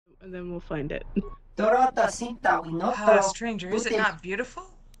and then we'll find it. Stranger, is it not beautiful?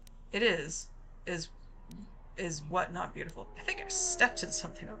 It is. Is is what not beautiful? I think I stepped in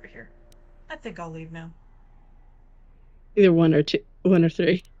something over here. I think I'll leave now. Either one or two, one or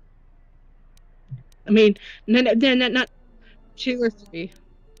three. I mean, not two or three.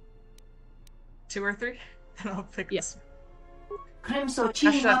 Two or three? And I'll pick Yeah. this one. Gosh,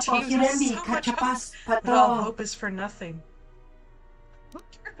 that team has so much hope, but all hope is for nothing.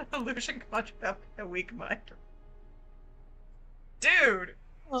 Illusion conjured up a weak mind. Dude!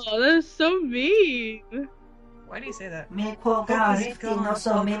 Oh, that's so mean. Why do you say that? Hope is gone. All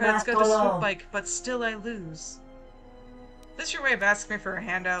credits go to Swoop Bike, but still I lose. Is this your way of asking me for a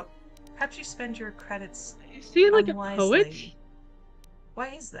handout? Perhaps you spend your credits You see, like a poet. unwisely. Why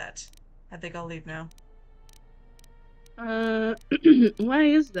is that? I think I'll leave now. Why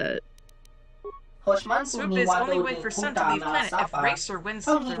is that? Swoop is only way for Sun to leave planet. If Racer wins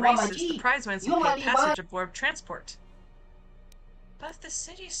the races, the prize wins will pay passage aboard transport. But if the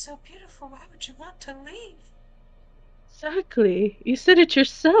city is so beautiful, why would you want to leave? Exactly. You said it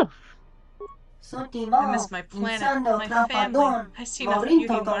yourself. I miss my planet, my family. I see enough beauty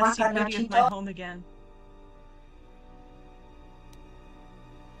and want to see beauty of my home again.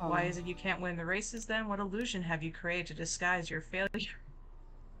 Why is it you can't win the races then? What illusion have you created to disguise your failure?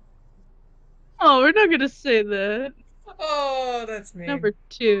 Oh, we're not gonna say that. Oh, that's me. Number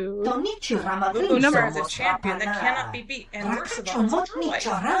two. Lupo is a champion that cannot be beat, and worst of all, it's a droid.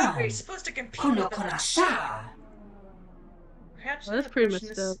 How are you supposed to compete with a machine? Perhaps Well, you're that's pretty approaching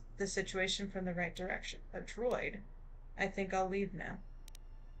messed up. the situation from the right direction. A droid. I think I'll leave now.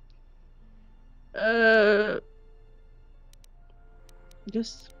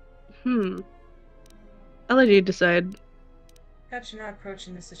 Just I'll let you decide. Perhaps you're not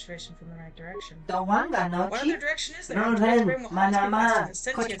approaching the situation from the right direction. What What other direction is there? Droid's brain will always be faster than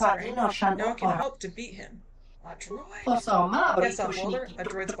sentience brain. No one can hope to beat him. A droid? Yes, a Boulder, a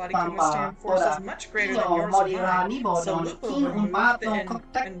droid's body can withstand forces much greater than yours or mine. So Lupo will remove the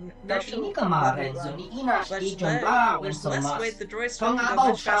inertial there's less weight the droid's going to go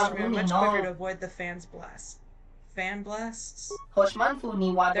much faster and much quicker to avoid the fan's blast. Fan blasts? There are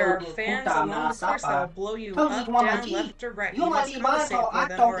fans along the course that will blow you up, down, left, or right. You must compensate for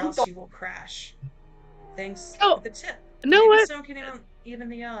them or else you will crash. Thanks for the tip. You know Maybe what? someone can even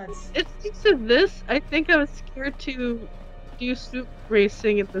the odds. It speaks of this. I think I was scared to do Swoop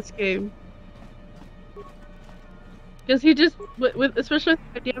racing in this game. Because he just, with especially with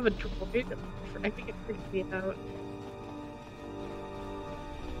the idea of a droid, I think it freaked me out.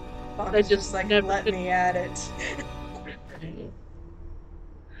 I just like, let me at it.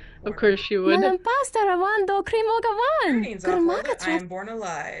 Of course you would. Greetings, Off-World. I am Born a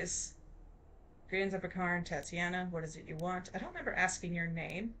Lies. Greetings, Epicar and Tatiana. What is it you want? I don't remember asking your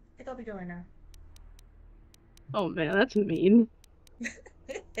name. I think I'll be going now. Oh man, that's mean.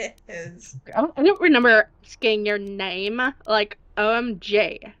 It is. I don't remember asking your name. Like,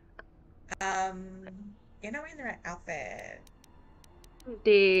 OMG. You're not wearing the right outfit.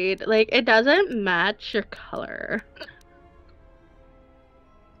 Indeed. Like, it doesn't match your color.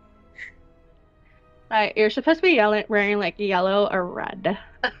 Right, you're supposed to be wearing, like, yellow or red.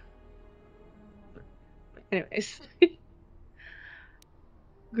 Anyways.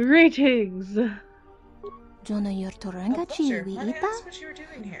 Greetings. Let me ask what you were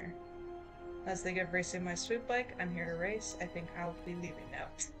doing here. As they give racing my swoop bike, I'm here to race. I think I'll be leaving now.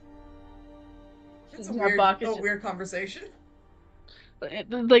 It's a weird conversation.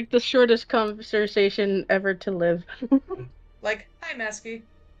 Like the shortest conversation ever to live. Like, hi Masky.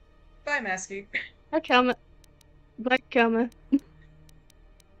 Bye Masky. Hi Kalma. Bye Kalma.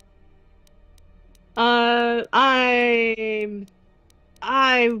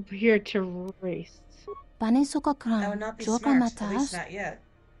 I'm here to race. That would not be smart, at least not yet.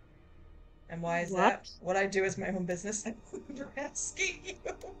 And why is that? What I do is my own business. You're asking you.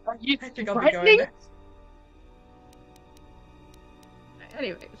 Are you I think I'll be going there.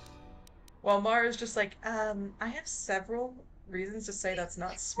 Anyways. Well, Mara's just like, I have several reasons to say that's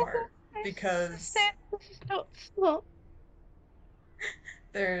not smart. Because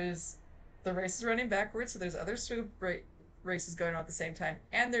there's the race is running backwards, so there's other swoop races going on at the same time,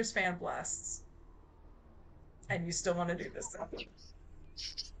 and there's fan blasts. And you still want to do this stuff.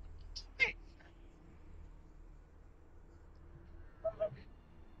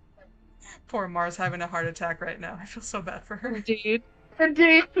 Poor Mars having a heart attack right now. I feel so bad for her. Indeed.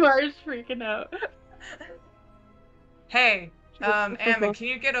 Indeed, Mars freaking out. Hey, Amma, can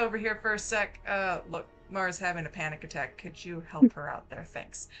you get over here for a sec? Look, Mars having a panic attack. Could you help her out there?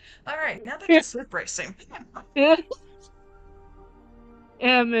 Thanks. Alright, now that you're swoop racing.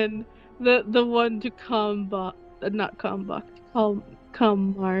 Ammon, the one to combat, not combat,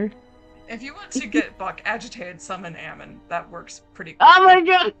 Kalmar. If you want to get Buck agitated, summon Ammon. That works pretty quickly. Oh my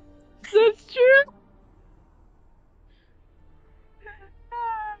god! That's true!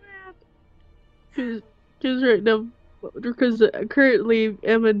 Oh man. Because right now, because currently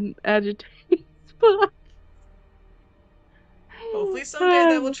Ammon agitates Buck. Hopefully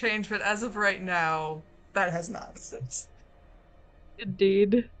someday that will change, but as of right now, that has not.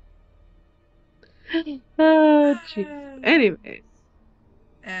 Indeed. Oh, jeez. Anyways.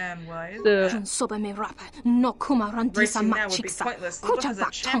 And why is so, that? Racing now would be pointless. Lobo has a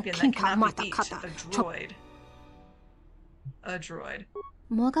champion that cannot be beat. A droid. A droid.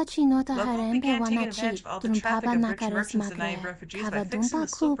 Lobo began taking advantage of all the traffic of rich merchants and naive refugees by fixing the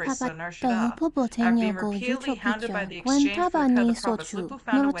sloop races on Narshada. After being repeatedly hounded by the exchange for the cut of the profits, Lupu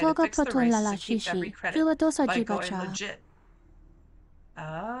found a way to fix the races and keep every credit by going legit.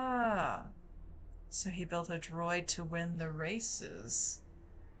 Ah. So he built a droid to win the races.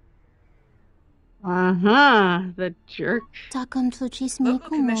 the jerk. Lobo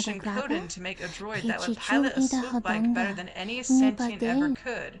commissioned Kotor to make a droid that would pilot a swoop bike better than any sentient ever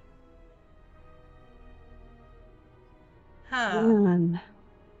could. Huh. Man.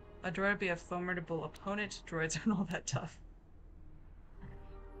 A droid would be a formidable opponent. Droids aren't all that tough.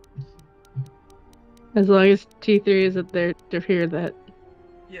 As long as T3 isn't there to hear that.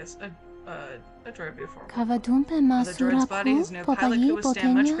 Yes, a droid would be a formidable. The droid's body has no pilot could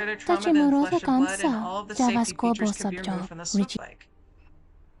withstand much greater trauma than flesh and blood, and all of the safety features could be removed from the swoop bike.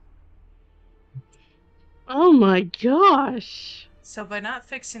 Oh my gosh! So by not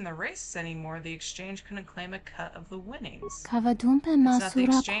fixing the races anymore, the exchange couldn't claim a cut of the winnings. It's not the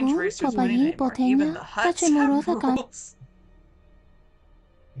exchange racers winning anymore. Even the Hutts have rules.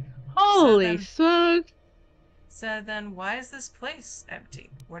 Holy smokes! So then why is this place empty?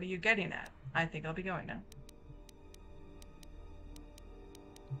 What are you getting at? I think I'll be going now.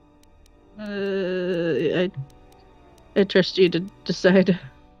 I trust you to decide.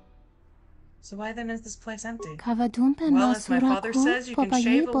 So why then is this place empty? Well, as my father says, you can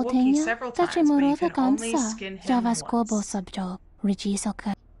shave a Wookiee several times, but you can only skin him once.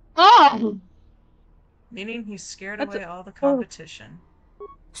 Oh! Meaning he scared away all the competition.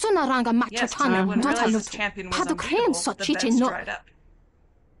 Yes, when I wouldn't realize this champion was unbeatable, the bets dried up.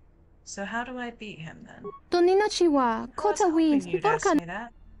 So how do I beat him then? I was hoping you'd ask me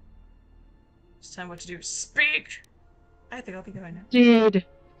that. Just tell me what to do. Speak! I think I'll be going now. Dude,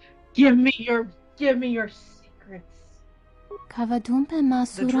 give me your secrets. The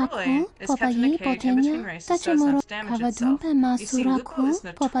droid is kept in a cage in between races so as not to damage itself. You see, Lupo is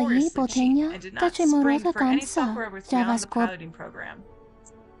notoriously cheap and did not spring for any software with beyond the piloting program.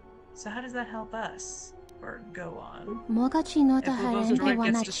 So how does that help us? Or go on? If Lupo's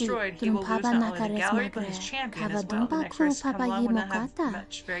droid gets destroyed, he will lose not only the gallery, but his champion as well. The next race to come along will not have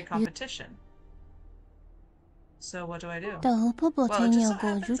much very competition. So what do I do? Well, it just so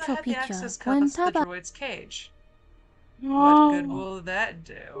happens I have the access compass to the droid's cage. What good will that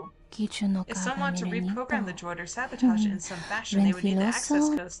do? If someone wants to reprogram the droid or sabotage it in some fashion, they would need the access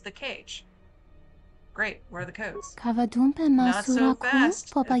codes to the cage. Great, where are the codes? Not so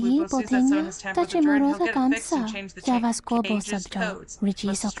fast. If Lupo sees that someone has tampered with the droid, he'll get it fixed and change the cage's codes.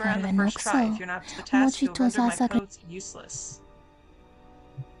 Must destroy on the first try. If you're not up to the task, you'll render my codes useless.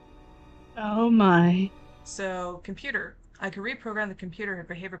 Oh my. So, computer. I could reprogram the computer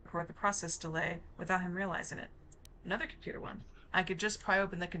behavior core with the process delay without him realizing it. Another computer one. I could just pry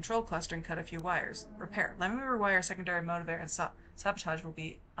open the control cluster and cut a few wires. Repair. Let me rewire a secondary motivator and sabotage will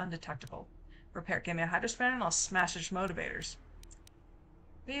be undetectable. Repair. Give me a hydrospan and I'll smash its motivators.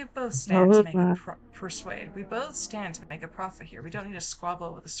 We both stand to make a persuade. We both stand to make a profit here. We don't need to squabble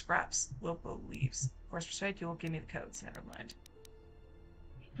over the scraps. Lopo leaves. Of course, persuade you will give me the codes. Never mind.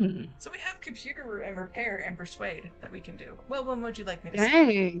 So we have computer and repair and persuade that we can do. Well, what would you like me to say?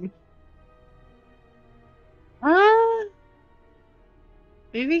 Dang.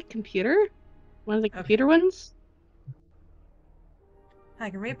 Maybe computer? One of the computer ones? I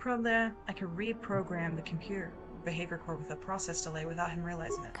can reprogram the computer behavior core with a process delay without him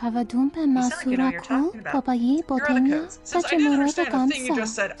realizing it. You sound like you know what you're talking about. Here are the codes. Since I didn't understand a thing you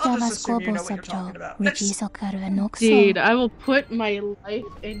just said, I'll just assume you know what you're talking about. Indeed, I will put my life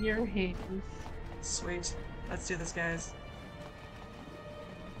in your hands. Sweet. Let's do this, guys.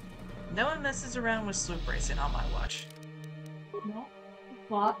 No one messes around with swoop racing on my watch. No.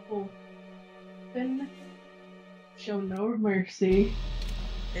 Plot will then show no mercy.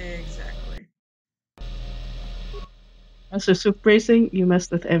 Exactly. As for swoop racing, you mess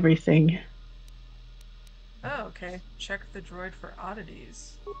with everything. Oh, okay. Okay, check the droid for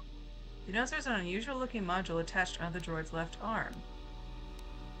oddities. You notice there's an unusual looking module attached under the droid's left arm.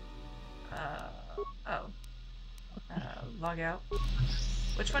 Oh. Log out.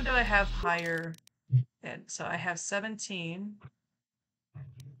 Which one do I have higher in? So I have 17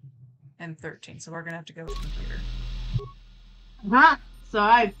 and 13, so we're gonna have to go with computer. So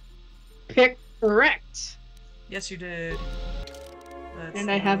I picked correct. Yes, you did.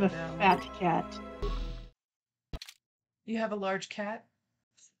 And I have a fat cat. You have a large cat?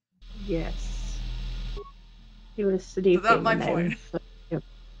 Yes. He was sleeping. So that's my point. Yep.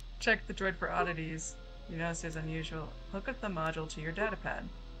 Check the droid for oddities. You notice there's unusual. Hook up the module to your datapad.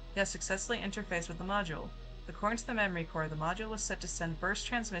 You have successfully interfaced with the module. According to the memory core, the module was set to send burst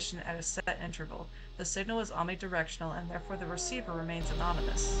transmission at a set interval. The signal is omnidirectional, and therefore the receiver remains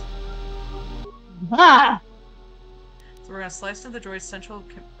anonymous. Ah! So we're going to slice into the droid's central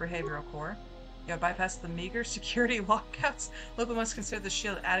behavioral core. You have bypassed the meager security lockouts. Local must consider the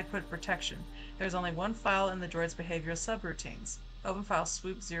shield adequate protection. There's only one file in the droid's behavioral subroutines. Open file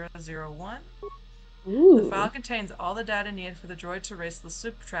Swoop 001. Ooh. The file contains all the data needed for the droid to race the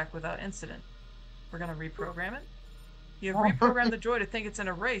Swoop track without incident. We're going to reprogram it. You have reprogrammed the droid to think it's in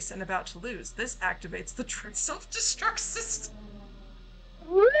a race and about to lose. This activates the droid's self-destruct system.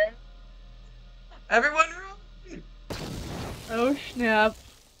 What? Everyone run! Oh snap.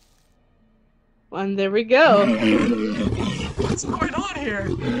 And there we go. What's going on here?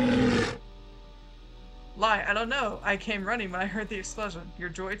 Lie, I don't know. I came running when I heard the explosion. Your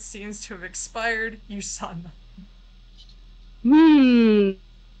droid seems to have expired. You saw nothing.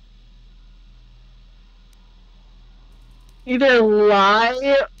 Either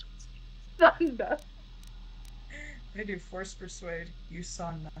lie or nothing. I do force persuade. You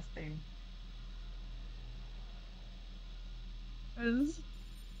saw nothing.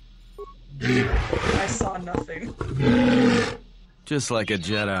 I saw nothing. Just like a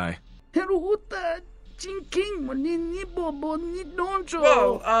Jedi.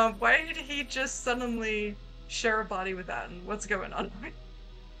 Whoa, why did he just suddenly share a body with Atten? What's going on?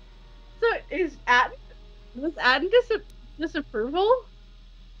 So is Atten disapproval?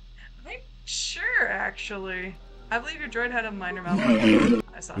 I'm sure, actually. I believe your droid had a minor malfunction.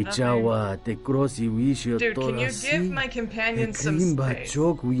 I saw nothing. Dude, can you give my companion some space?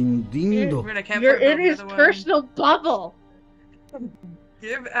 You're in his personal bubble.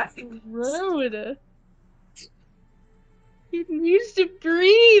 Give Atten. Rude. He needs to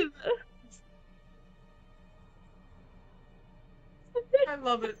breathe. I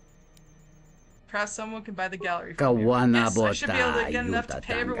love it. Perhaps someone can buy the gallery for me. Yes, I should be able to get enough to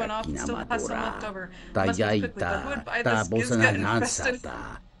pay everyone off and still have some left over. Must be quickly, but who would buy this Gizget infested?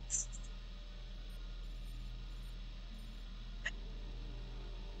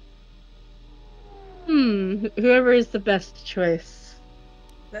 Whoever is the best choice.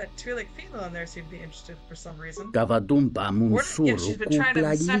 That Twi'lek female in there seemed to be interested for some reason. Musuru She's been trying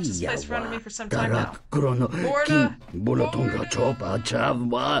to snatch this place from me for some time now. Borda!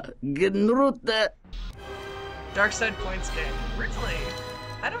 Dark side points game. Really?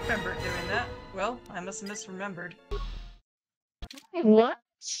 I don't remember doing that. Well, I must have misremembered. What?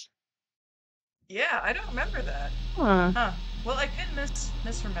 Yeah, I don't remember that. Huh. Well, I could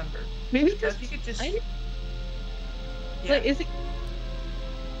misremember. Maybe so if you could just... Yeah. Like, is it...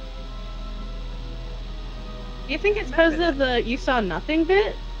 Do you think it's because of the you saw nothing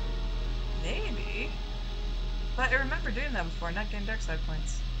bit? Maybe. But I remember doing that before, not getting dark side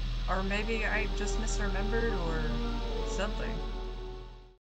points. Or maybe I just misremembered or something.